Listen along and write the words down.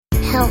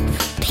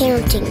health,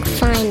 parenting,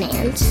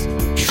 finance,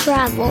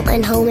 travel,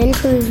 and home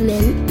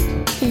improvement.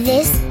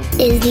 This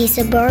is the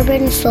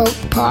Suburban Folk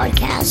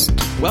Podcast.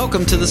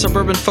 Welcome to the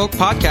Suburban Folk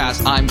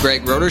Podcast. I'm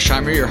Greg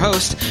Rodersheimer, your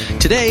host.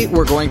 Today,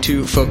 we're going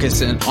to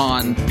focus in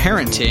on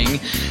parenting.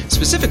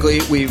 Specifically,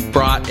 we've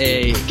brought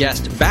a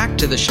guest back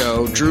to the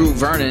show, Drew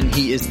Vernon.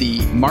 He is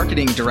the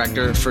marketing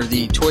director for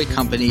the toy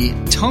company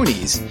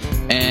Tonies.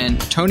 And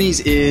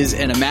Tonies is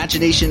an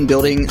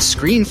imagination-building,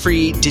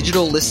 screen-free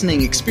digital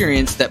listening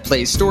experience that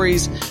plays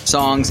stories,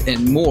 songs,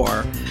 and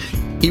more.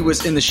 He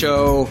was in the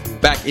show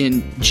back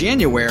in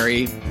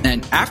January,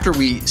 and after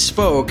we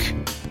spoke,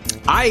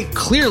 I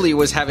clearly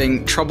was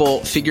having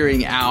trouble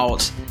figuring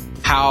out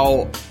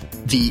how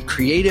the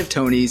creative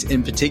Tonies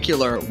in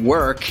particular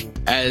work.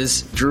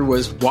 As Drew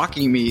was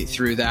walking me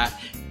through that,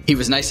 he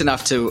was nice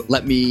enough to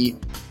let me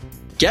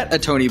get a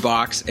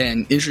Toniebox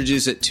and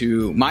introduce it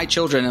to my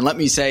children. And let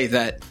me say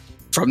that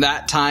from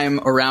that time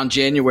around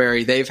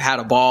January, they've had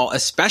a ball,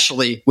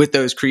 especially with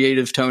those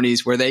creative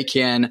Tonies where they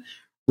can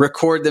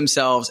record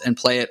themselves and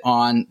play it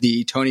on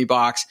the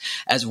Toniebox,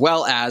 as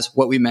well as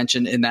what we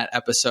mentioned in that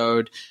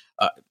episode,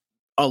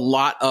 a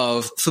lot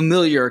of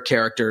familiar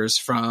characters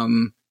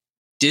from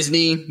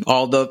Disney,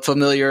 all the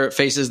familiar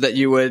faces that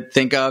you would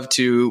think of,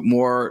 to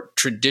more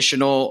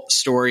traditional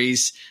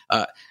stories.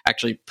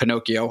 Actually,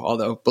 Pinocchio,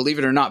 although believe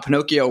it or not,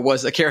 Pinocchio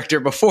was a character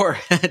before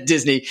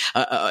Disney,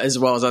 as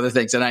well as other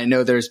things. And I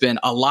know there's been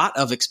a lot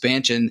of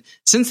expansion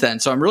since then.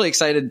 So I'm really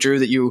excited, Drew,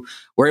 that you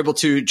were able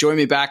to join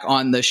me back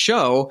on the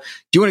show.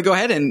 Do you want to go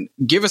ahead and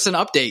give us an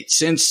update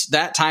since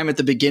that time at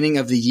the beginning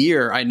of the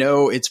year? I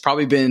know it's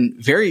probably been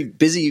very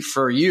busy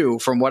for you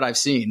from what I've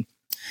seen.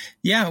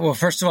 Yeah, well,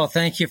 first of all,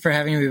 thank you for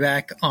having me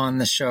back on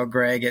the show,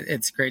 Greg.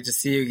 It's great to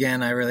see you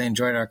again. I really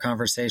enjoyed our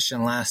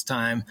conversation last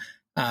time.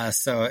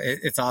 So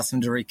it's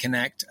awesome to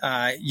reconnect.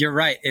 You're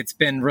right. It's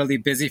been really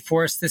busy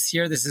for us this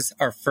year. This is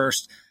our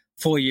first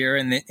full year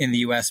in the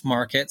U.S.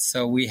 market.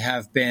 So we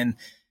have been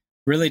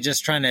really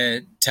just trying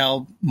to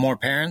tell more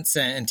parents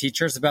and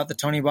teachers about the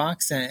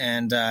Toniebox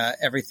and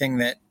everything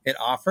that it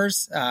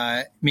offers.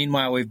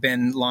 Meanwhile, we've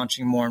been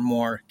launching more and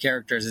more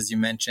characters, as you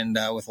mentioned,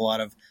 with a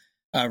lot of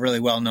really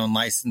well-known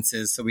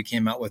licenses. So we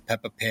came out with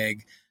Peppa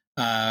Pig.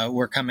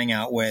 We're coming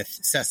out with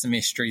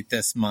Sesame Street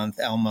this month,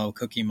 Elmo,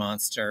 Cookie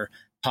Monster,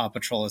 Paw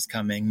Patrol is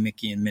coming,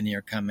 Mickey and Minnie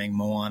are coming,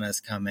 Moana is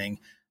coming,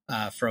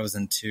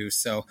 Frozen 2.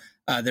 So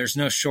there's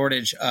no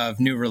shortage of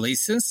new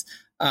releases.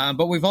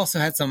 But we've also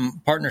had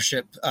some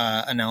partnership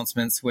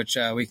announcements, which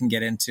we can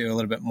get into a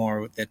little bit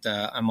more that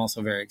I'm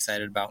also very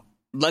excited about.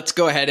 Let's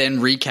go ahead and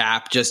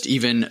recap just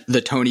even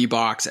the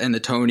Toniebox and the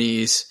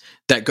Tonies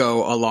that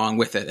go along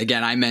with it.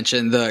 Again, I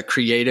mentioned the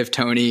creative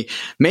Tonie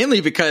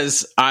mainly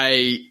because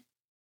I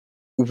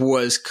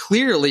was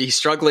clearly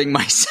struggling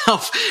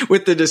myself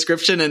with the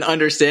description and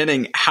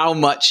understanding how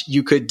much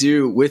you could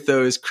do with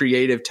those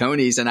creative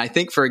Tonies. And I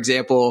think, for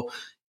example,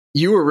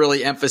 you were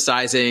really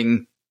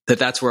emphasizing that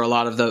that's where a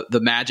lot of the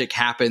magic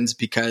happens,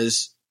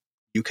 because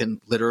you can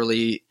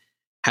literally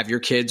have your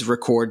kids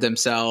record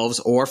themselves,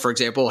 or, for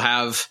example,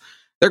 have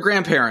their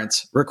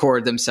grandparents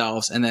record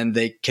themselves, and then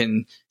they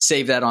can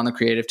save that on the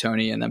Creative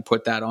Tonie and then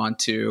put that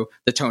onto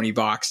the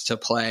Toniebox to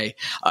play.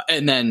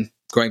 And then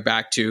going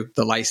back to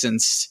the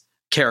licensed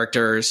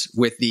characters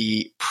with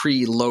the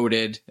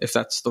preloaded, if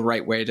that's the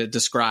right way to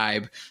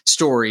describe,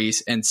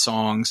 stories and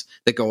songs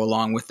that go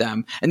along with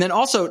them. And then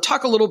also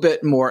talk a little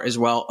bit more as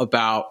well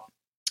about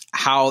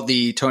how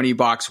the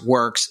Toniebox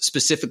works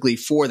specifically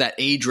for that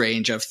age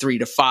range of 3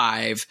 to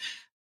 5.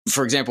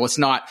 For example, it's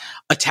not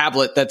a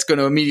tablet that's going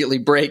to immediately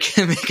break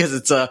because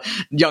it's a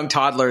young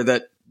toddler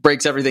that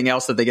breaks everything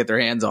else that they get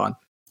their hands on.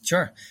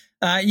 Sure.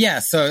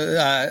 So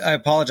I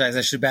apologize.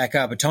 I should back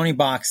up. A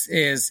Toniebox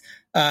is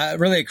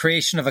really a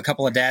creation of a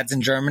couple of dads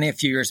in Germany a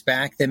few years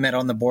back. They met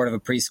on the board of a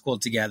preschool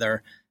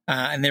together,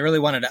 and they really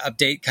wanted to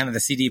update kind of the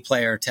CD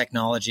player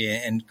technology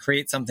and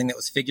create something that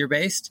was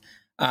figure-based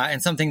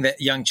and something that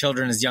young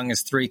children as young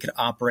as 3 could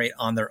operate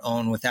on their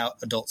own without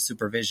adult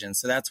supervision.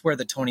 So that's where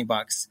the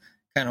Toniebox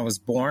kind of was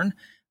born.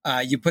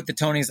 You put the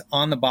Tonies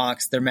on the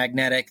box. They're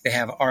magnetic. They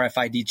have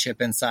RFID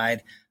chip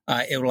inside.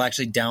 It will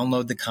actually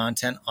download the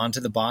content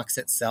onto the box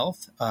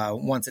itself.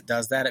 Once it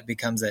does that, it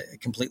becomes a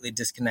completely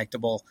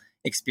disconnectable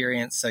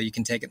experience. So you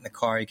can take it in the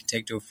car. You can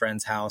take it to a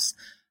friend's house.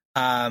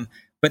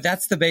 But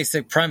that's the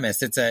basic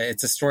premise. It's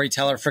a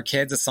storyteller for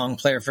kids, a song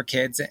player for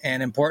kids,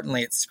 and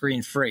importantly, it's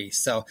screen free.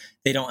 So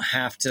they don't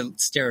have to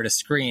stare at a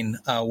screen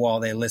while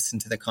they listen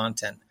to the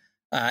content.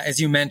 As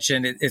you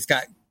mentioned, it's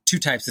got 2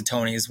 types of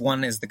Tonies.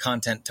 One is the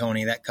content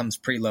Tonie that comes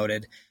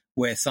preloaded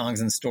with songs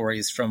and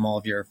stories from all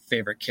of your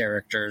favorite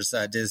characters,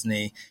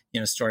 Disney,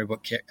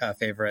 storybook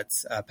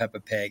favorites, Peppa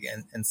Pig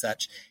and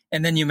such.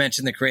 And then you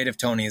mentioned the creative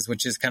Tonies,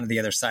 which is kind of the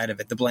other side of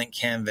it, the blank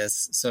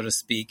canvas, so to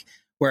speak,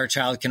 where a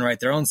child can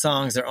write their own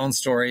songs, their own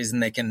stories,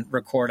 and they can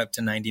record up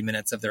to 90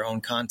 minutes of their own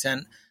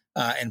content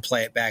and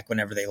play it back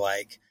whenever they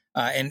like.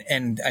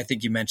 And I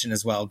think you mentioned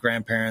as well,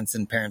 grandparents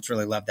and parents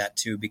really love that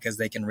too, because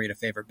they can read a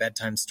favorite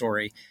bedtime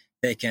story.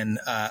 They can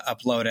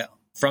upload it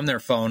from their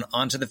phone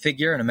onto the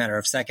figure in a matter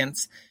of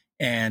seconds.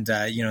 And,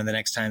 the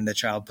next time the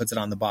child puts it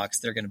on the box,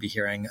 they're going to be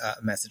hearing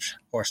a message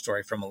or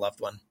story from a loved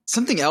one.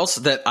 Something else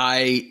that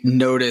I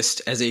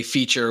noticed as a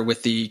feature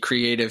with the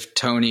Creative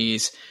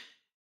Tonies,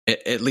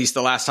 at least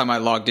the last time I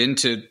logged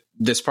into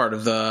this part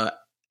of the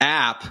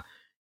app,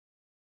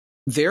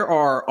 there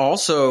are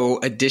also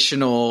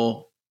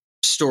additional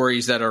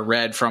stories that are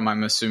read from,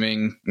 I'm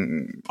assuming,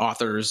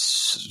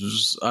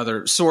 authors,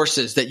 other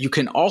sources that you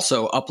can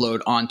also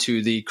upload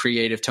onto the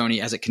Creative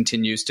Tony as it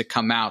continues to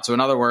come out. So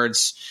in other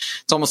words,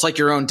 it's almost like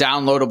your own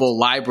downloadable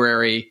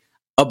library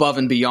above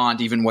and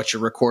beyond even what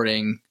you're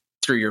recording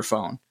through your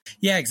phone.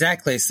 Yeah,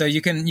 exactly. So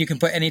you can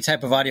put any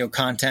type of audio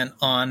content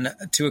on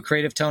to a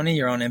Creative Tony,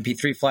 your own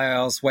MP3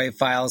 files, WAV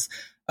files,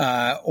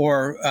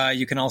 or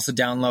you can also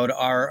download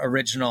our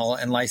original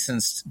and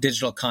licensed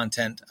digital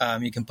content.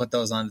 You can put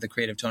those onto the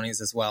Creative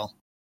Tonies as well.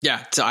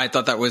 Yeah, so I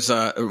thought that was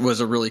a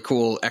really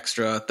cool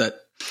extra that,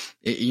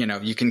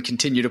 you can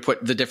continue to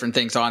put the different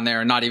things on there,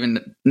 and not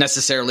even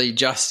necessarily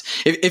just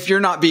if you're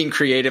not being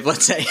creative,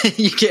 let's say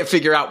you can't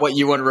figure out what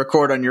you want to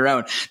record on your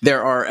own.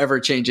 There are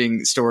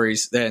ever-changing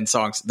stories and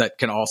songs that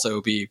can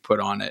also be put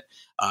on it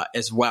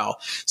as well.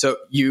 So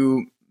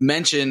you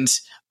mentioned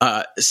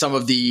some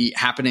of the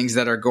happenings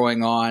that are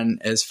going on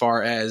as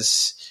far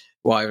as,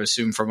 well, I would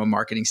assume from a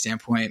marketing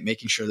standpoint,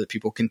 making sure that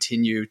people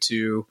continue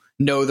to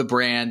know the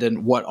brand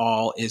and what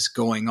all is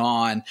going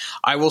on.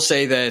 I will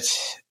say that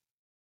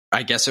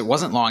I guess it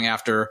wasn't long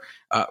after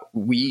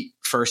we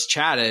first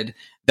chatted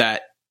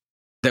that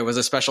there was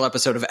a special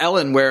episode of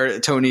Ellen where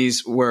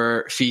Tonys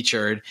were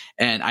featured.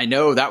 And I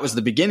know that was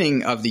the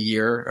beginning of the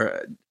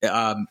year.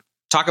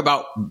 Talk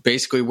about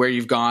basically where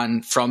you've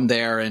gone from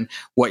there and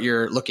what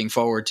you're looking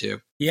forward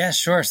to. Yeah,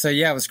 sure. So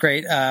yeah, it was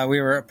great. We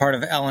were a part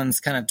of Ellen's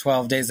kind of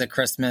 12 days of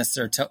Christmas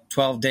or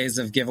 12 days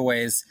of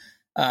giveaways.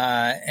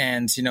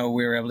 And,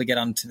 we were able to get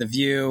onto The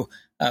View.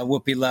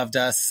 Whoopi loved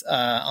us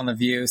on The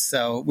View.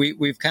 So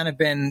we've kind of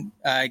been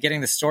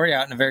getting the story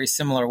out in a very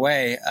similar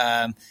way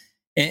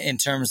in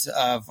terms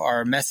of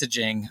our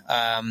messaging.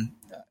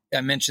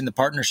 I mentioned the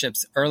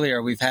partnerships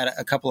earlier. We've had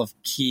a couple of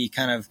key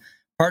kind of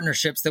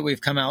partnerships that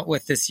we've come out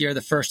with this year,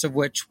 the first of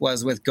which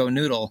was with Go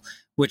Noodle,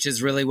 which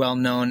is really well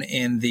known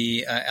in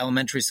the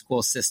elementary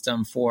school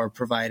system for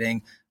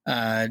providing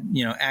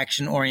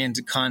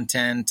action-oriented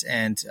content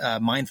and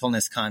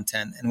mindfulness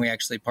content. And we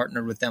actually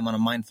partnered with them on a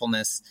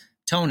mindfulness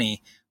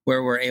Tony,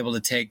 where we're able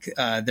to take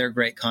their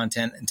great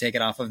content and take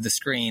it off of the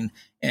screen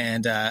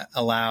and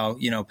allow,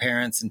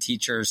 parents and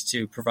teachers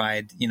to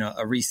provide,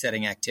 a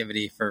resetting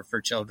activity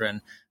for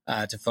children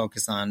to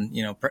focus on,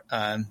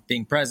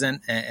 being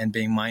present and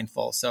being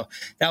mindful. So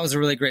that was a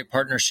really great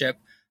partnership.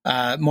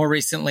 More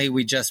recently,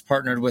 we just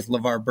partnered with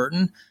LeVar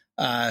Burton,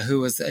 who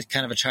was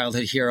kind of a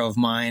childhood hero of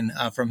mine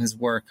from his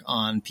work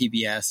on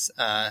PBS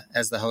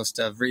as the host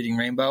of Reading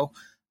Rainbow.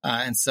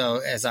 And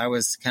so as I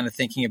was kind of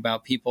thinking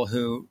about people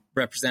who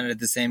represented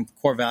the same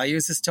core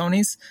values as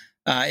Tony's,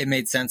 it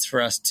made sense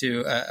for us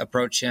to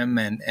approach him.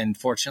 And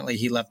fortunately,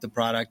 he left the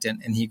product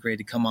and he agreed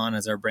to come on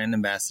as our brand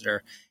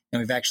ambassador. And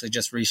we've actually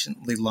just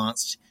recently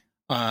launched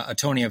a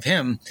Tony of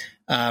him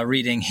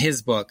reading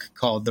his book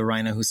called The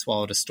Rhino Who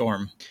Swallowed a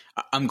Storm.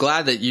 I'm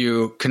glad that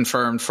you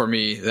confirmed for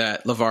me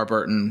that LeVar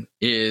Burton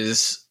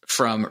is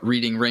from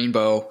Reading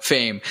Rainbow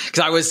fame, because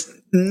I was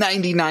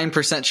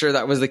 99% sure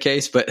that was the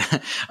case, but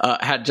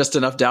had just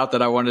enough doubt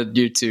that I wanted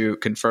you to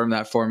confirm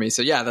that for me.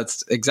 So yeah,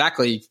 that's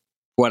exactly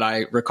what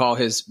I recall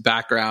his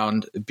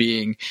background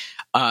being.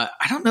 I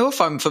don't know if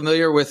I'm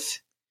familiar with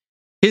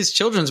his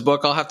children's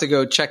book. I'll have to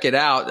go check it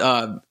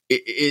out.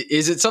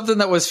 Is it something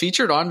that was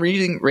featured on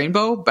Reading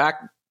Rainbow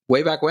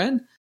way back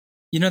when?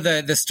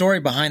 The story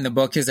behind the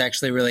book is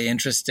actually really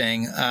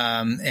interesting.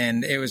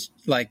 And it was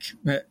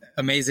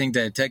amazing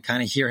to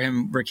kind of hear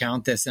him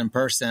recount this in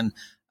person.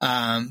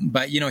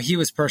 But he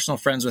was personal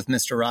friends with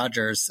Mr.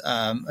 Rogers,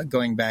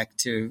 going back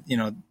to,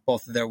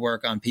 both of their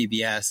work on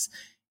PBS.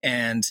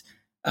 And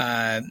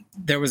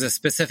there was a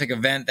specific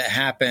event that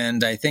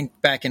happened, I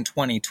think back in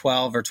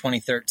 2012 or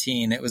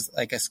 2013. It was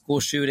like a school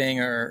shooting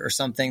or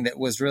something that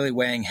was really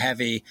weighing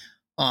heavy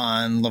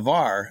on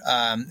LeVar,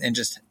 and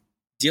just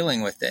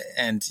dealing with it.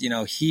 And,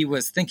 he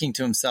was thinking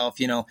to himself,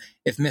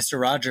 if Mr.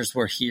 Rogers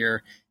were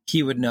here,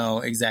 he would know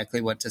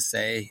exactly what to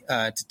say,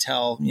 to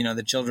tell,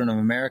 the children of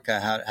America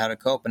how to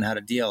cope and how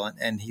to deal.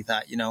 And he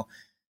thought,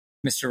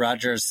 Mr.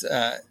 Rogers,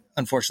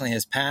 unfortunately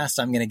has passed.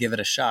 I'm going to give it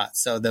a shot.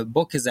 So the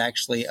book is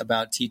actually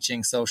about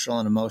teaching social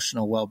and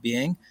emotional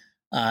well-being,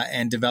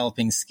 and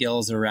developing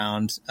skills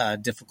around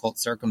difficult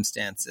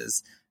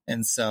circumstances.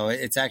 And so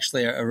it's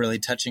actually a really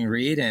touching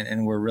read,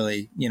 and we're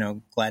really,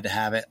 glad to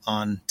have it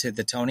on to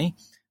the Tony.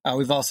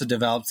 We've also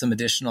developed some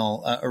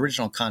additional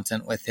original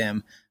content with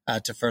him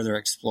to further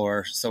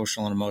explore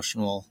social and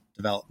emotional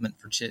development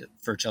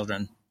for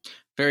children.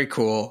 Very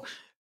cool.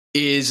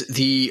 Is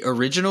the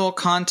original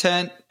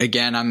content,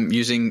 again, I'm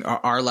using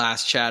our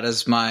last chat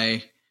as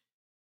my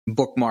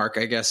bookmark,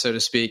 I guess, so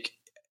to speak.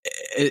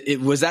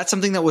 Was that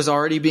something that was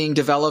already being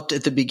developed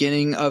at the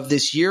beginning of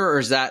this year, or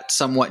is that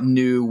somewhat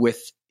new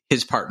with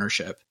his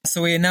partnership?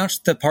 So we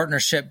announced the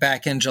partnership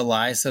back in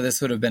July. So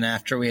this would have been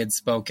after we had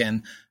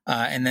spoken.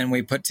 And then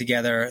we put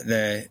together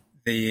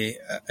the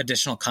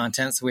additional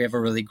content. So we have a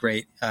really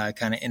great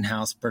kind of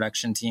in-house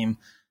production team,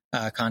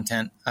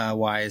 content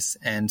wise.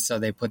 And so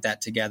they put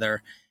that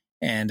together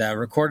and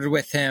recorded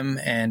with him.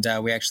 And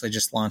we actually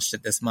just launched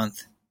it this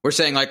month. We're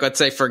saying, like, let's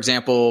say, for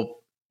example,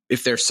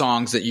 if there's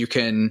songs that you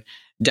can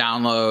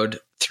download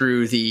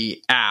through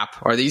the app,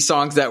 are these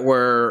songs that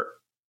were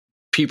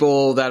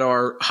people that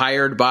are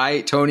hired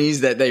by Tonys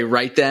that they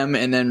write them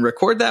and then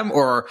record them?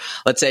 Or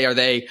let's say, are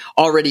they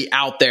already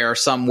out there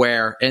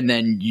somewhere and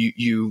then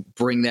you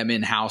bring them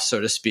in-house,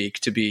 so to speak,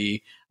 to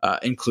be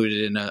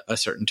included in a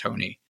certain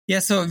Tony? Yeah,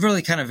 so it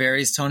really kind of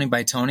varies Tony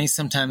by Tony.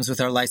 Sometimes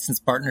with our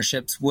licensed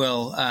partnerships,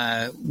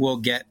 we'll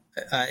get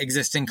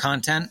existing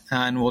content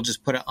and we'll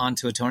just put it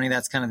onto a Tony.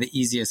 That's kind of the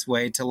easiest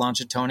way to launch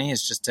a Tony,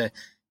 is just to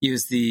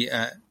use the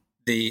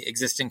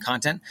existing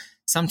content.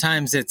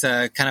 Sometimes it's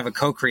a kind of a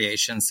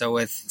co-creation. So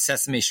with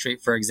Sesame Street,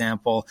 for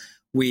example,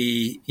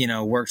 we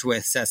worked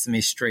with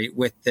Sesame Street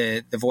with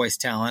the voice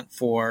talent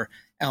for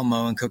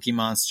Elmo and Cookie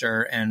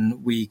Monster,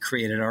 and we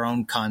created our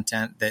own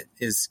content that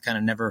is kind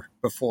of never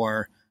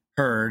before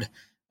heard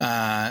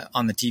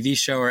on the TV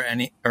show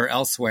or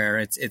elsewhere.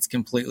 It's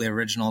completely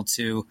original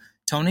to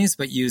Tonys,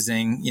 but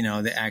using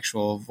the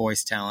actual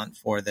voice talent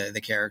for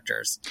the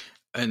characters.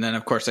 And then,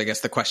 of course, I guess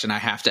the question I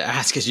have to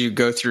ask as you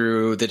go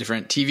through the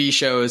different TV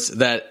shows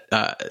that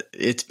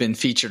it's been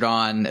featured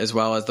on, as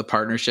well as the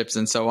partnerships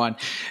and so on,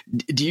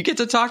 do you get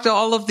to talk to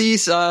all of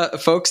these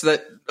folks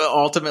that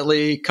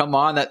ultimately come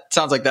on? That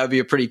sounds like that would be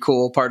a pretty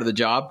cool part of the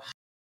job.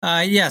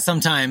 Yeah,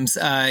 sometimes.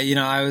 I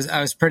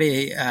was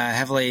pretty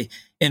heavily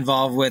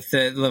involved with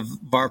the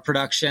VAR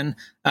production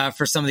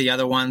for some of the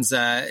other ones.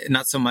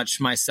 Not so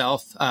much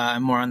myself.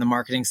 I'm more on the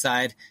marketing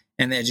side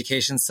and the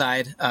education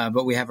side,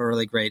 but we have a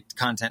really great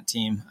content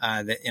team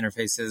that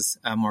interfaces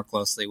more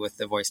closely with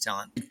the voice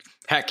talent.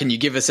 Heck, can you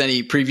give us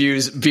any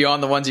previews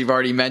beyond the ones you've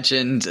already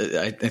mentioned?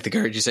 I think I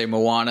heard you say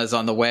Moana's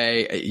on the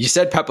way. You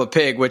said Peppa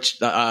Pig, which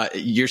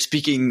you're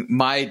speaking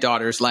my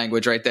daughter's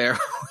language right there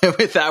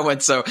with that one.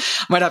 So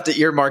I might have to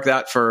earmark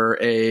that for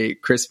a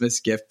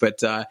Christmas gift.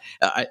 But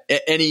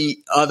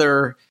any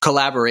other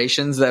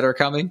collaborations that are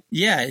coming?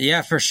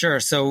 Yeah, for sure.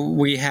 So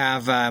we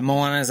have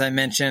Moana, as I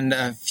mentioned,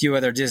 a few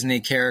other Disney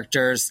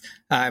characters.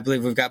 I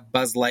believe we've got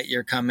Buzz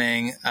Lightyear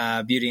coming,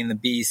 Beauty and the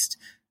Beast.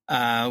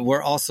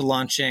 We're also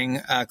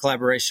launching a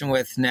collaboration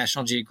with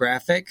National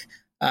Geographic.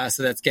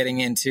 So that's getting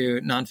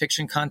into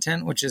nonfiction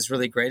content, which is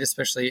really great,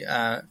 especially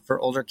for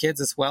older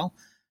kids as well.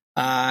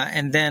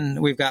 And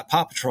then we've got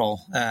Paw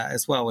Patrol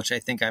as well, which I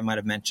think I might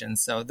have mentioned.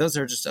 So those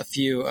are just a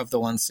few of the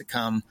ones to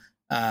come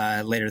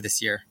later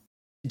this year.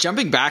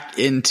 Jumping back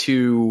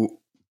into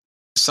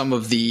some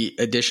of the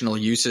additional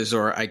uses,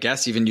 or I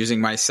guess even using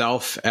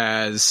myself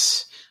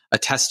as a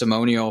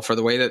testimonial for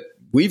the way that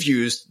we've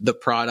used the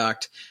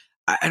product,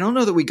 I don't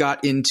know that we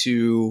got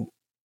into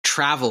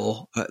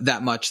travel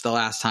that much the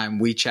last time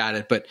we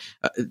chatted, but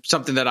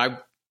something that I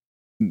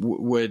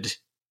would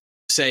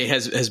say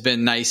has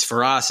been nice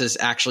for us is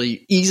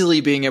actually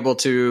easily being able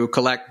to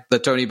collect the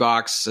Tony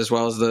box as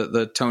well as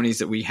the Tonys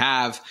that we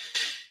have.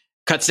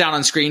 Cuts down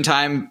on screen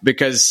time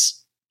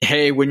because,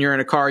 hey, when you're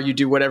in a car, you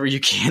do whatever you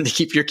can to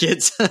keep your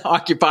kids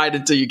occupied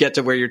until you get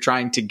to where you're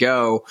trying to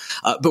go.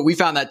 But we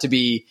found that to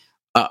be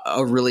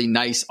a really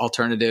nice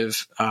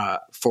alternative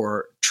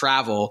for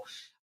travel.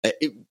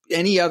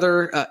 Any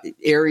other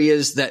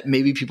areas that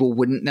maybe people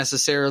wouldn't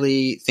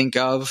necessarily think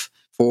of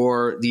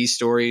for these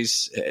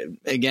stories?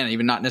 Again,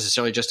 even not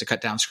necessarily just to cut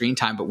down screen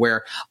time, but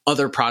where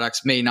other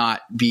products may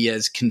not be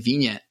as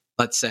convenient,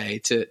 let's say,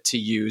 to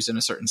use in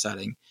a certain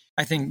setting.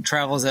 I think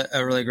travel is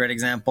a really great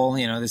example.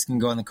 This can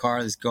go in the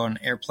car, this can go on an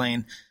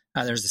airplane.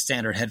 There's a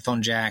standard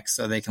headphone jack,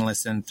 so they can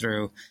listen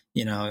through,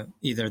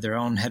 either their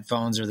own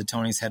headphones or the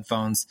Tony's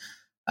headphones.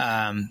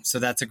 So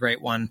that's a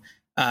great one.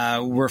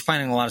 We're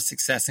finding a lot of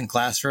success in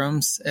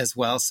classrooms as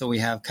well. So we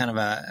have kind of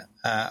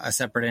a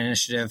separate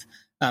initiative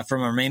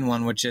from our main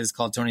one, which is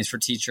called Tonys for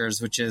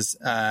Teachers, which is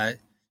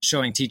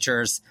showing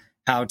teachers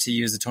how to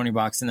use the Tony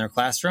box in their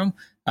classroom.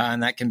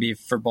 And that can be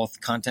for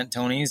both content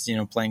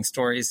Tonys, playing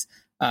stories,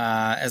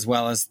 as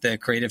well as the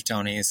creative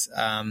Tonys.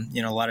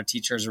 A lot of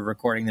teachers are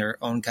recording their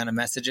own kind of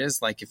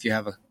messages. Like if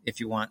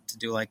you want to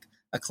do like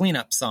a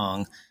cleanup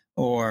song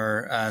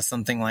or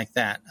something like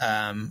that,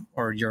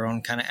 or your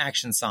own kind of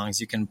action songs,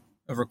 you can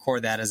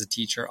record that as a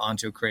teacher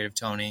onto a creative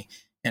Tony,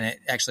 and it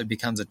actually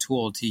becomes a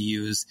tool to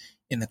use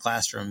in the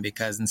classroom,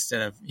 because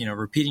instead of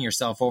repeating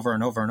yourself over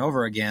and over and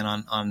over again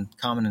on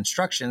common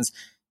instructions,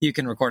 you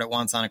can record it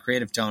once on a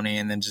creative Tony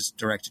and then just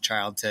direct a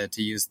child to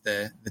use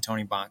the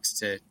Tony box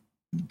to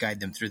guide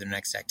them through their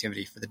next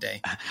activity for the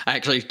day. I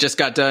actually just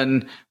got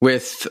done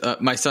with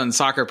my son's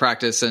soccer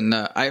practice, and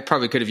I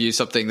probably could have used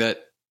something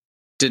that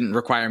didn't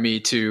require me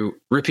to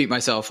repeat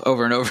myself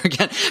over and over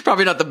again.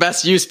 Probably not the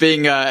best use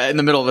being in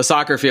the middle of a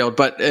soccer field,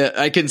 but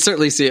I can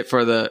certainly see it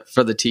for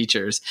the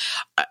teachers.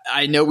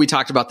 I know we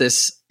talked about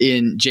this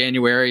in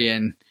January,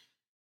 and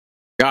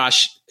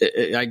gosh,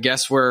 I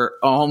guess we're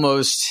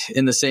almost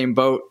in the same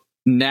boat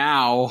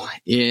now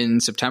in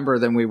September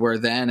than we were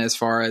then as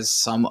far as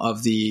some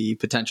of the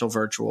potential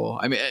virtual.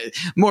 I mean,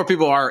 more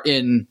people are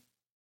in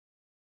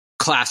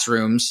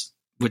classrooms,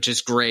 which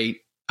is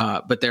great.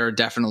 But there are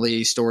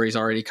definitely stories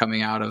already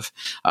coming out of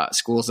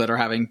schools that are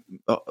having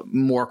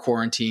more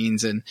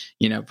quarantines and,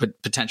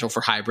 potential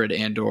for hybrid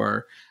and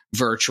or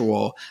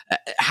virtual.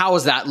 How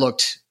has that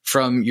looked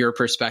from your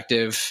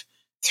perspective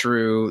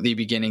through the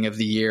beginning of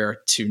the year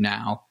to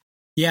now?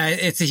 Yeah,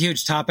 it's a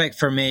huge topic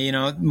for me.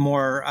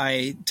 More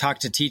I talk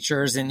to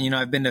teachers and,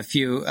 I've been to a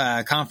few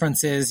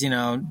conferences,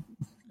 showing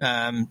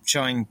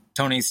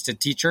Tonys to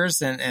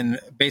teachers and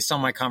based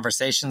on my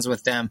conversations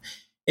with them,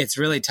 it's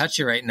really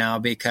touchy right now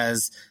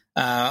because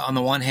on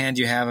the one hand,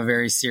 you have a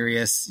very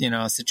serious,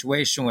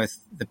 situation with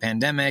the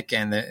pandemic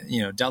and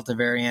the, Delta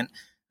variant,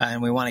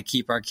 and we want to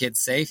keep our kids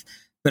safe.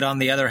 But on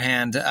the other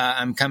hand,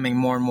 I'm coming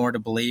more and more to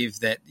believe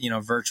that,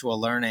 virtual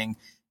learning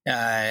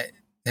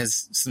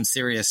has some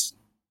serious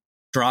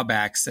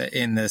drawbacks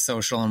in the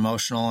social,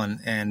 emotional,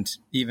 and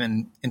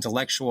even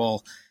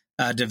intellectual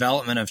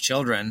development of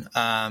children.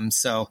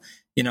 So,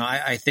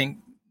 I think,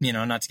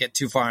 not to get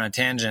too far on a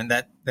tangent,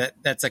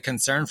 that's a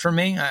concern for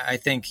me. I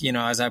think,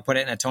 as I put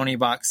it in a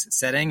Tonybox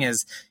setting,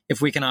 is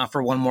if we can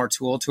offer one more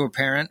tool to a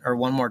parent or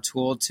one more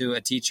tool to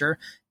a teacher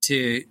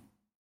to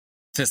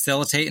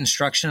facilitate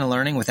instruction and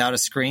learning without a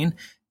screen,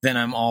 then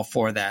I'm all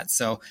for that.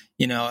 So,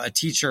 a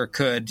teacher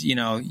could,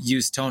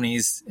 use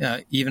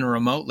Tonys even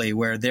remotely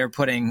where they're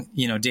putting,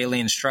 daily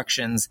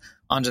instructions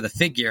onto the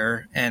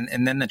figure.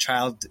 And then the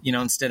child,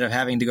 instead of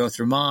having to go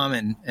through mom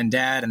and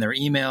dad and their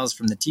emails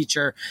from the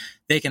teacher,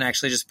 they can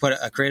actually just put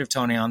a Creative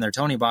Tony on their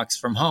Tonybox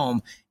from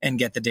home and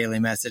get the daily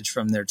message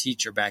from their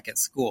teacher back at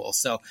school.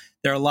 So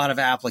there are a lot of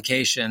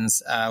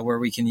applications where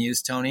we can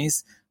use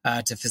Tonys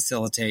to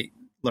facilitate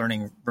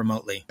learning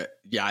remotely.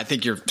 Yeah, I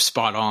think you're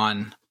spot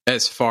on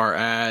as far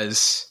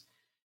as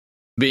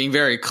being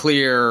very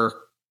clear.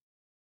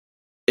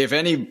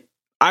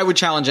 I would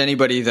challenge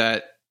anybody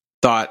that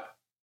thought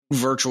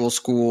virtual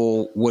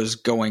school was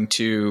going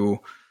to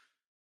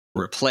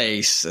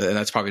replace, and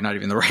that's probably not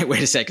even the right way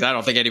to say it, because I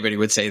don't think anybody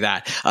would say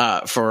that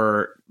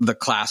for the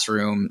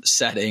classroom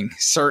setting.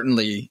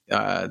 Certainly,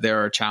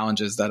 there are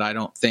challenges that I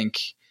don't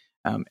think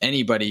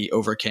anybody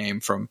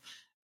overcame from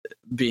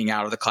being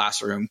out of the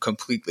classroom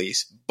completely.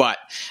 But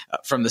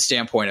from the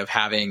standpoint of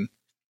having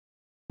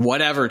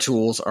whatever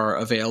tools are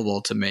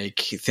available to make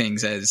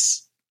things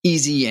as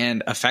easy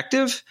and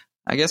effective,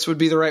 I guess would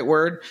be the right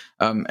word,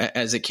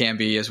 as it can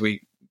be as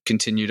we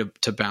continue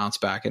to bounce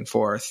back and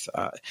forth.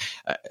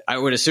 I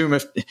would assume,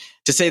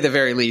 to say the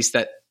very least,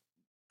 that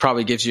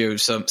probably gives you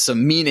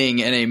some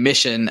meaning and a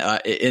mission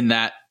in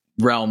that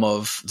realm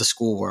of the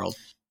school world.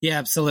 Yeah,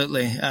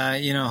 absolutely.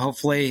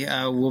 Hopefully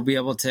we'll be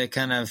able to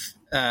kind of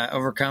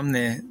overcome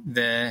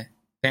the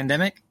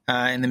pandemic.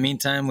 In the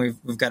meantime,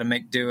 we've got to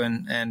make do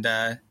and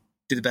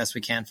do the best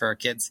we can for our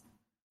kids.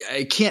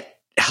 I can't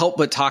help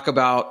but talk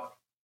about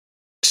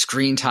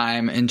screen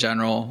time in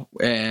general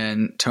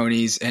and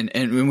Tonys.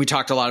 And we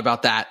talked a lot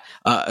about that,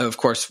 of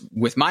course,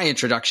 with my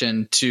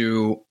introduction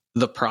to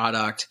the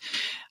product.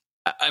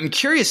 I'm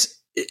curious,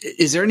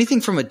 is there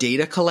anything from a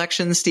data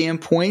collection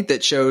standpoint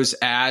that shows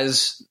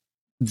as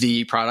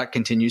the product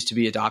continues to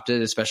be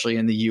adopted, especially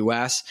in the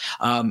US,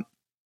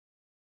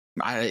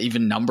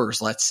 even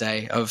numbers, let's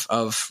say,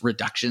 of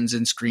reductions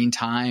in screen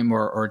time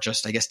or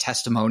just, I guess,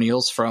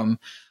 testimonials from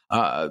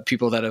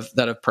people that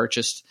have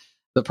purchased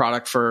the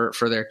product for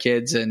their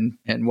kids and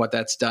what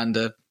that's done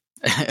to,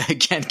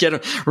 again,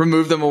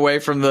 remove them away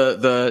from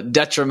the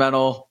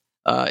detrimental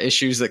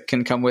issues that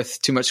can come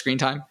with too much screen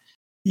time?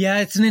 Yeah,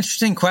 it's an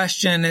interesting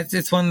question.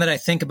 It's one that I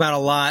think about a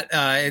lot.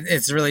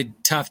 It's really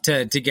tough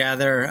to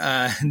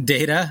gather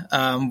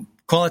data.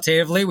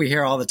 Qualitatively, we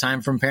hear all the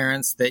time from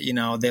parents that,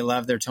 they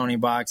love their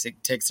Tonybox.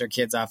 It takes their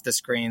kids off the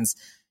screens.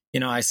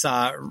 I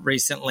saw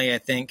recently, I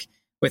think,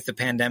 with the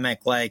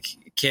pandemic, like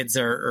kids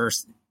are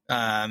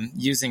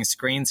using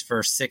screens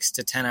for 6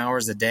 to 10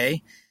 hours a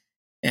day.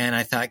 And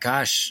I thought,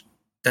 gosh,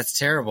 that's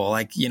terrible.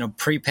 Like,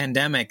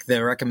 pre-pandemic,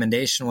 the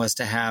recommendation was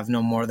to have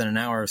no more than an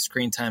hour of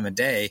screen time a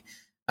day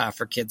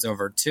for kids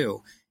over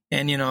 2.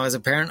 And, as a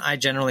parent, I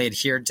generally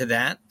adhered to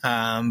that.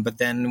 But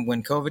then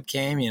when COVID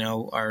came,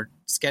 our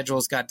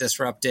schedules got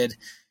disrupted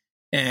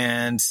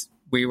and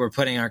we were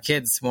putting our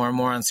kids more and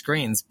more on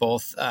screens,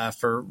 both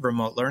for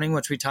remote learning,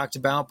 which we talked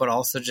about, but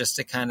also just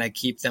to kind of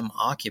keep them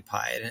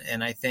occupied.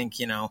 And I think,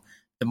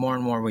 the more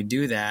and more we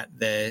do that,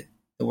 the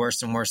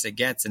worse and worse it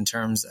gets in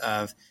terms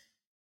of,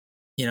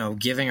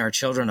 giving our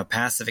children a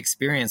passive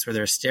experience where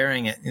they're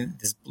staring at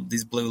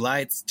these blue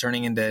lights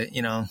turning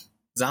into,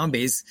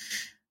 zombies.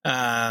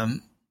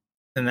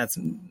 And that's,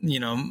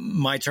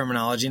 my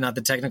terminology, not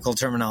the technical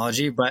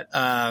terminology, but,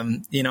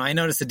 I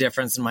notice a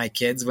difference in my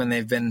kids when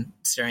they've been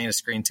staring at a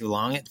screen too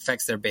long. It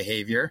affects their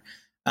behavior.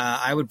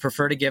 I would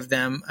prefer to give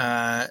them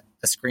a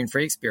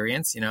screen-free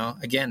experience.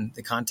 Again,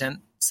 the content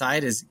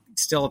side is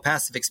still a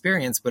passive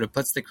experience, but it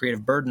puts the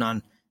creative burden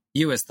on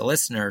you as the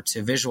listener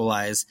to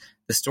visualize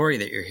the story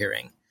that you're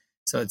hearing.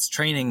 So it's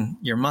training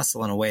your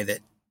muscle in a way that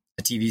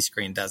a TV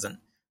screen doesn't.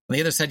 On the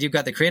other side, you've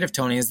got the creative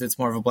Tonys that's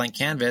more of a blank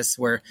canvas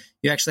where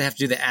you actually have to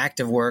do the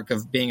active work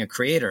of being a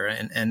creator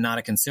and not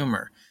a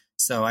consumer.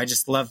 So I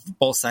just love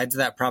both sides of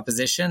that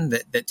proposition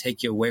that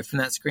take you away from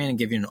that screen and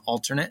give you an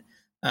alternate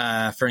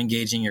for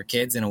engaging your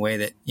kids in a way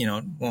that,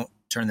 won't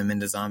turn them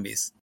into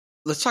zombies.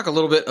 Let's talk a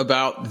little bit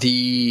about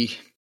the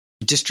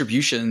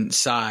distribution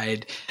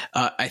side.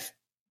 I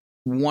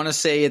want to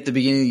say at the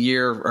beginning of the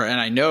year, and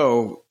I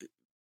know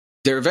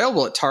they're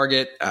available at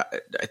Target, I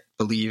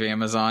believe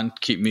Amazon,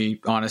 keep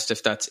me honest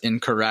if that's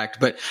incorrect,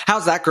 but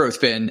how's that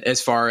growth been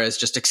as far as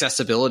just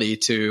accessibility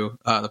to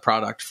the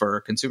product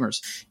for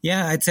consumers?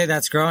 Yeah, I'd say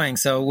that's growing.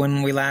 So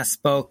when we last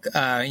spoke,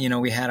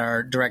 we had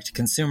our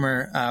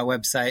direct-to-consumer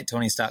website,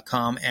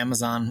 tonys.com,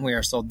 Amazon, we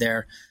are sold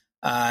there.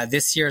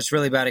 This year it's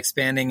really about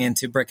expanding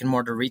into brick and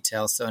mortar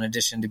retail. So in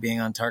addition to being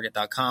on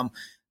target.com,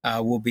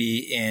 we'll be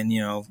in,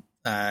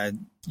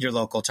 your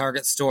local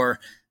Target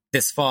store.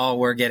 This fall,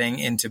 we're getting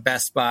into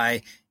Best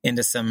Buy,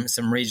 into some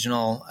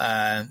regional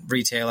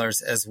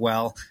retailers as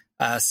well.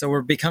 So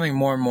we're becoming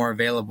more and more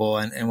available,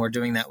 and we're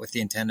doing that with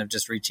the intent of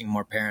just reaching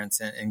more parents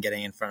and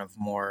getting in front of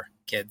more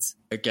kids.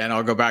 Again,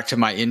 I'll go back to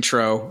my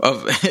intro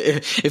of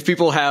if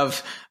people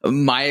have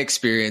my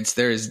experience,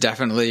 there is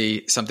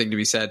definitely something to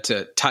be said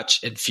to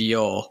touch and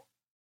feel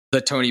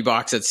the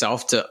Toniebox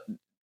itself, to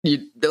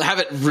you have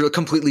it really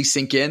completely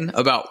sink in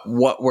about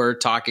what we're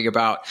talking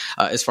about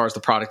as far as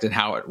the product and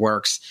how it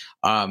works.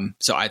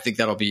 So I think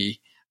that'll be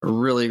a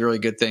really, really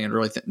good thing and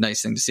really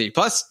nice thing to see.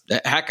 Plus,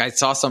 heck, I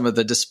saw some of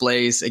the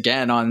displays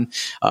again on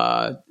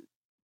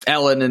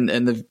Ellen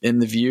and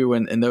the View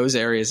and those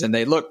areas, and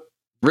they look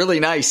really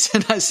nice.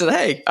 And I said,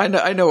 hey,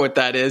 I know what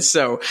that is.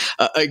 So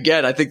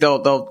again, I think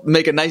they'll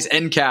make a nice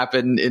end cap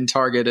in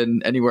Target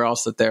and anywhere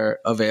else that they're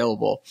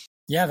available.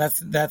 Yeah,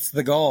 that's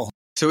the goal.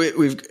 So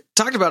we've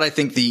talked about, I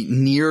think, the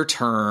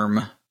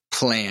near-term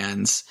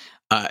plans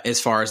as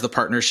far as the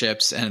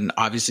partnerships and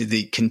obviously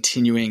the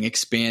continuing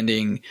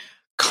expanding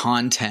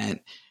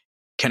content.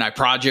 Can I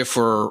prod you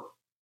for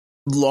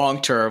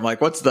long-term? Like,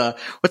 what's the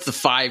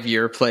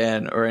 5-year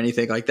plan or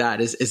anything like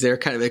that? Is there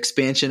kind of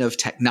expansion of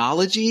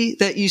technology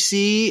that you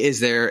see?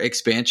 Is there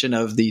expansion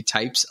of the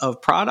types of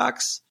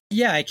products?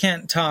 Yeah, I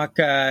can't talk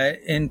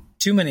in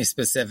too many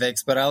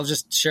specifics, but I'll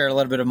just share a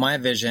little bit of my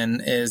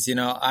vision. Is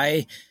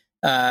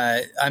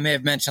I may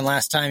have mentioned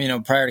last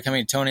time, prior to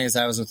coming to Tony's,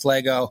 I was with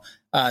Lego.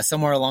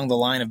 Somewhere along the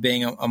line of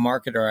being a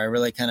marketer, I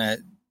really kind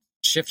of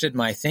shifted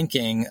my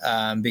thinking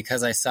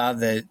because I saw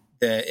the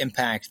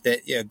impact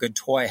that a good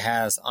toy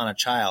has on a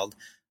child.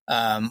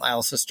 I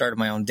also started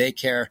my own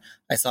daycare.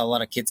 I saw a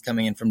lot of kids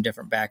coming in from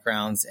different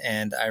backgrounds,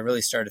 and I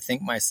really started to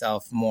think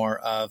myself more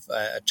of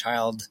a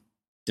child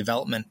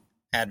development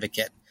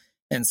advocate.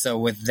 And so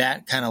with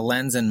that kind of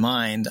lens in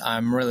mind,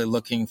 I'm really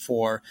looking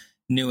for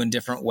new and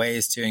different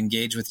ways to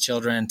engage with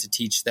children, to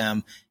teach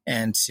them,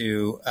 and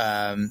to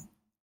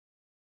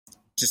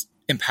just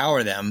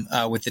empower them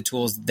with the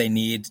tools that they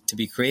need to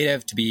be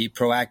creative, to be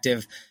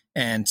proactive,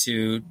 and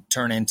to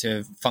turn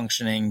into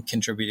functioning,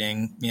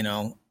 contributing,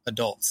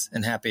 adults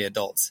and happy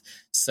adults.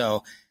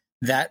 So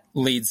that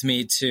leads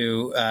me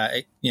to,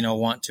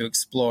 want to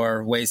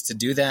explore ways to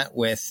do that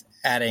with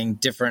adding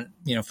different,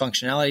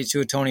 functionality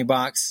to a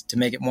Toniebox to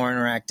make it more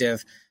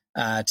interactive,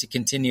 to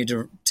continue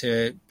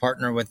to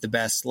partner with the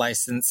best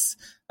license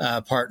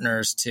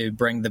partners to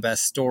bring the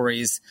best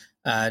stories,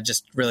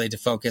 just really to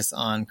focus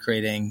on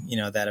creating,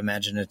 that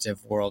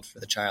imaginative world for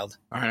the child.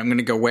 All right, I'm going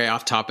to go way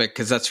off topic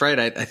because that's right.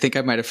 I think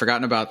I might have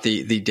forgotten about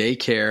the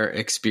daycare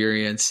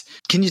experience.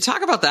 Can you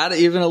talk about that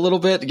even a little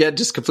bit? Again,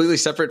 just completely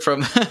separate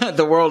from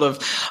the world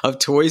of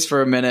toys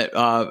for a minute.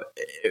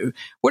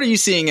 What are you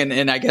seeing,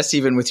 and I guess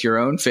even with your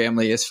own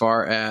family, as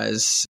far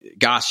as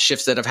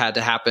shifts that have had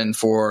to happen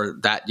for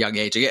that young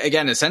age?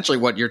 Again, essentially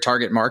what your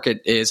target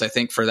market is, I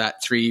think, for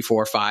that 3,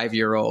 4,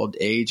 5-year-old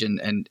age,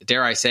 and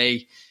dare I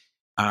say,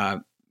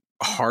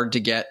 hard to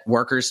get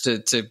workers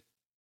to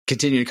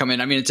continue to come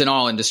in. I mean, it's in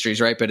all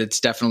industries, right? But it's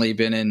definitely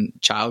been in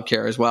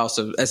childcare as well.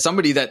 So as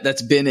somebody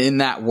that's been in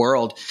that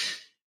world,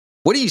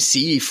 what do you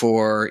see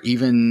for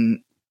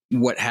even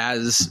what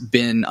has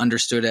been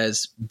understood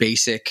as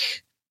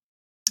basic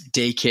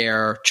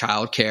daycare,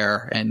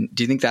 childcare? And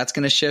do you think that's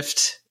going to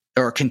shift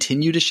or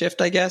continue to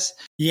shift, I guess?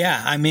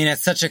 Yeah, I mean,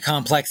 it's such a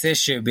complex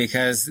issue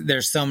because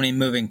there's so many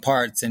moving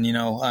parts. And,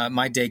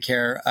 my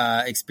daycare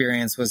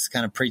experience was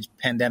kind of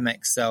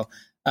pre-pandemic. So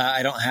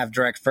I don't have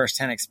direct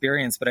firsthand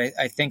experience, but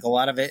I think a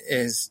lot of it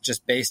is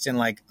just based in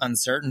like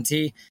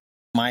uncertainty.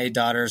 My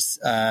daughter's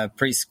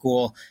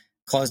preschool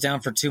closed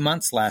down for 2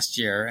 months last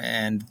year.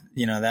 And,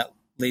 that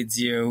leads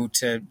you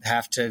to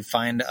have to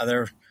find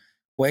other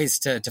ways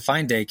to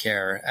find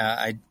daycare.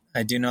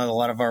 I do know that a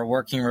lot of our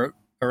working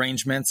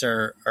arrangements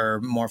are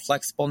more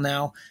flexible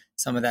now.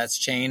 Some of that's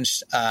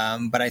changed,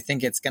 but I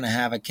think it's going to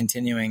have a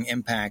continuing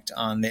impact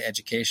on the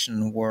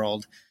education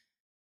world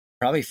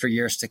probably for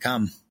years to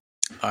come.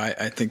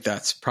 I think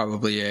that's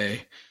probably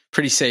a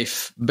pretty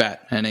safe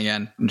bet. And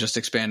again, I'm just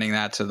expanding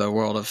that to the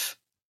world of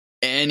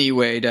any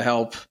way to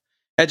help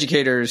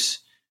educators,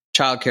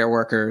 childcare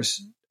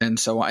workers, and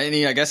so on.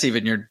 I guess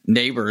even your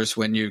neighbors,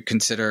 when you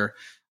consider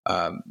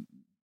I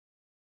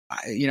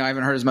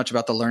haven't heard as much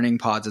about the learning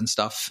pods and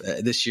stuff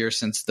this year,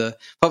 since the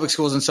public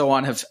schools and so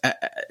on have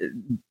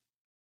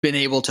been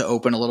able to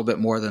open a little bit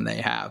more than they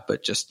have.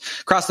 But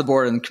just across the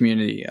board in the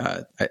community,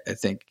 I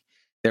think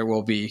there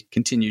will be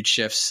continued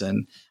shifts,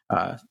 and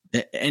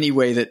any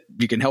way that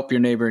you can help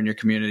your neighbor in your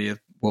community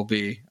will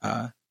be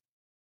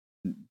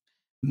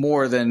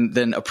more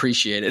than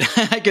appreciated.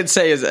 I could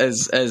say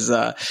as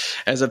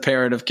a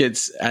parent of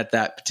kids at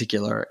that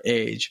particular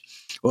age.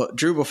 Well,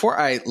 Drew, before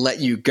I let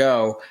you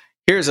go,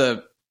 here's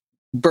a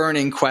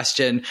burning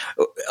question.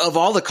 Of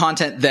all the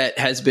content that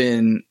has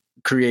been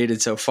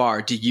created so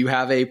far, do you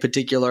have a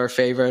particular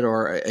favorite,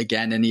 or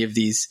again, any of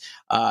these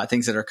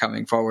things that are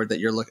coming forward that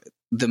you're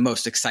the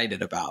most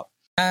excited about?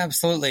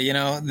 Absolutely.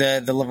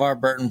 The LeVar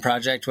Burton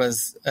project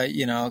was,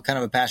 kind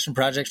of a passion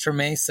project for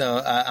me.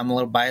 So I'm a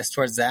little biased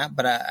towards that.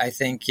 But I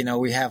think,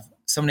 we have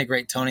so many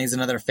great Tonys.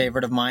 Another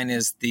favorite of mine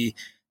is the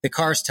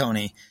Cars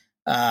Tony.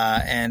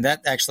 And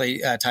that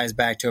actually ties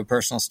back to a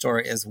personal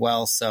story as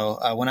well.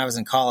 So when I was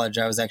in college,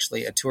 I was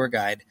actually a tour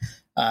guide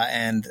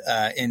and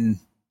in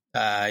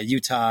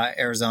Utah,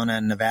 Arizona,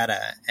 and Nevada.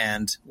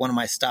 And one of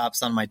my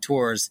stops on my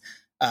tours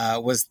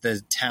was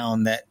the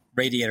town that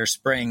Radiator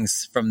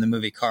Springs from the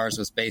movie Cars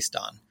was based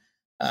on.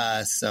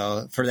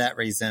 So for that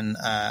reason,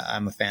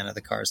 I'm a fan of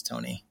the Cars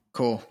Tony.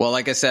 Cool. Well,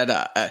 like I said,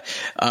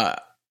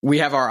 we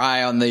have our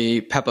eye on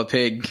the Peppa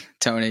Pig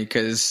Tony,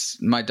 because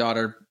my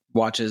daughter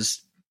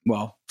watches,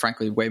 well,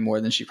 frankly, way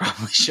more than she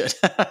probably should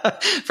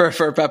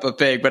for Peppa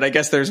Pig. But I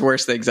guess there's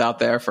worse things out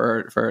there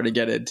for her to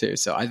get into.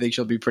 So I think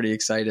she'll be pretty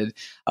excited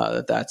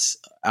that that's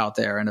out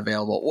there and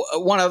available.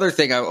 One other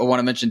thing I want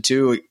to mention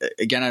too,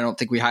 again, I don't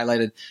think we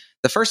highlighted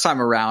the first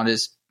time around,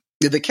 is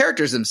the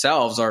characters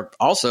themselves are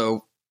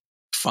also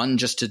fun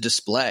just to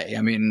display.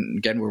 I mean,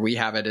 again, where we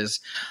have it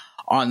is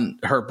on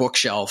her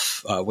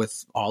bookshelf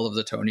with all of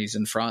the Tonys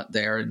in front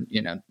there.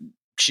 And,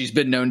 she's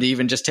been known to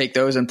even just take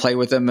those and play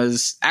with them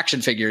as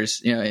action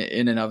figures,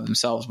 in and of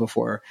themselves,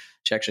 before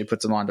she actually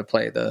puts them on to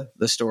play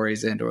the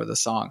stories and or the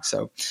songs.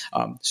 So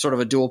sort of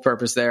a dual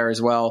purpose there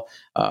as well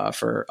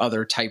for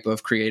other type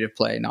of creative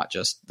play, not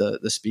just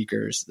the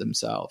speakers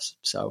themselves.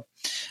 So,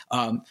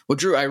 well,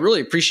 Drew, I really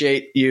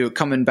appreciate you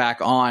coming back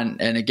on.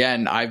 And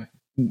again, I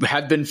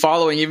have been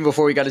following, even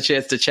before we got a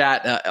chance to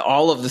chat,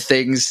 all of the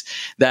things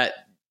that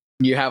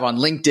you have on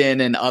LinkedIn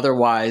and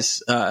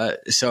otherwise.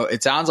 So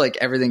it sounds like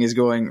everything is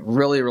going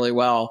really, really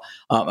well.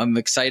 I'm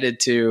excited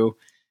to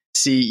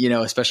see,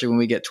 especially when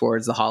we get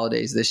towards the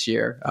holidays this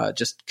year,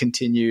 just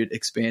continued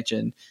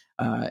expansion.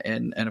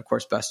 And of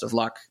course, best of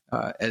luck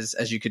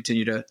as you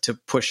continue to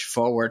push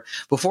forward.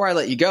 Before I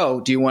let you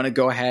go, do you want to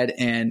go ahead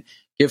and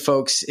give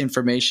folks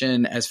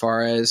information as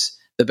far as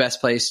the best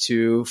place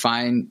to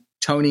find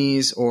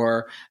Tonys,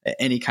 or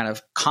any kind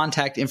of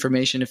contact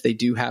information if they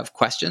do have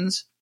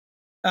questions?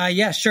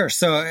 Yeah, sure.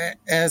 So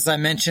as I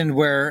mentioned,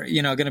 we're,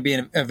 going to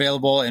be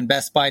available in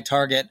Best Buy,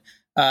 Target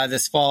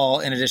this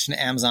fall, in addition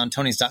to Amazon,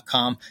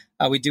 Tonys.com.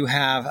 We do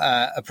have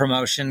a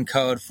promotion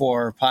code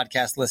for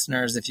podcast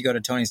listeners. If you go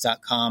to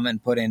Tonys.com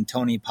and put in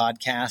Tony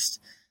Podcast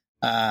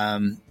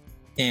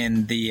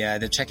in the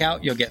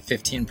checkout, you'll get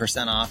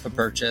 15% off a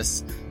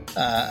purchase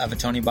of a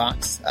Tony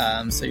box.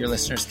 So your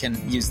listeners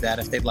can use that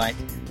if they'd like.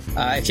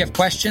 If you have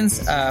questions,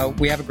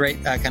 we have a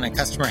great kind of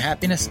customer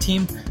happiness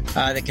team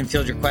that can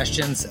field your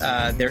questions.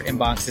 Their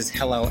inbox is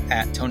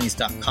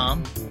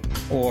hello@tonys.com,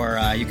 or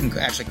you can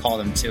actually call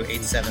them to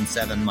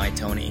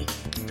 877-MY-TONY.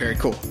 Very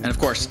cool. And of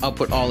course, I'll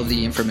put all of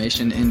the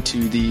information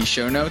into the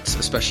show notes,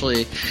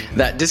 especially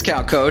that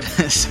discount code,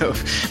 so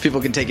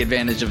people can take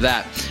advantage of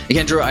that.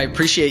 Again, Drew, I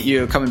appreciate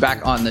you coming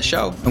back on the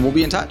show, and we'll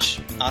be in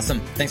touch. Awesome.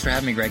 Thanks for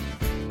having me, Greg.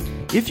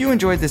 If you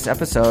enjoyed this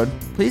episode,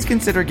 please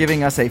consider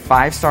giving us a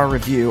 5-star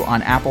review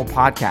on Apple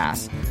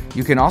Podcasts.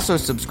 You can also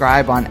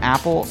subscribe on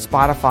Apple,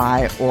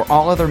 Spotify, or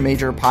all other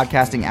major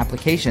podcasting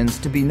applications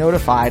to be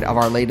notified of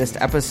our latest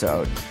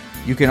episode.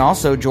 You can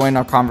also join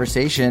our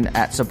conversation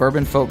at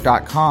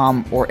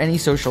suburbanfolk.com or any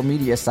social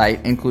media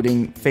site,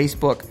 including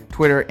Facebook,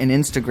 Twitter, and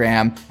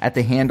Instagram at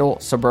the handle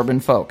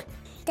Suburban Folk.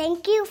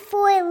 Thank you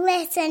for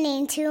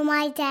listening to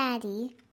my daddy.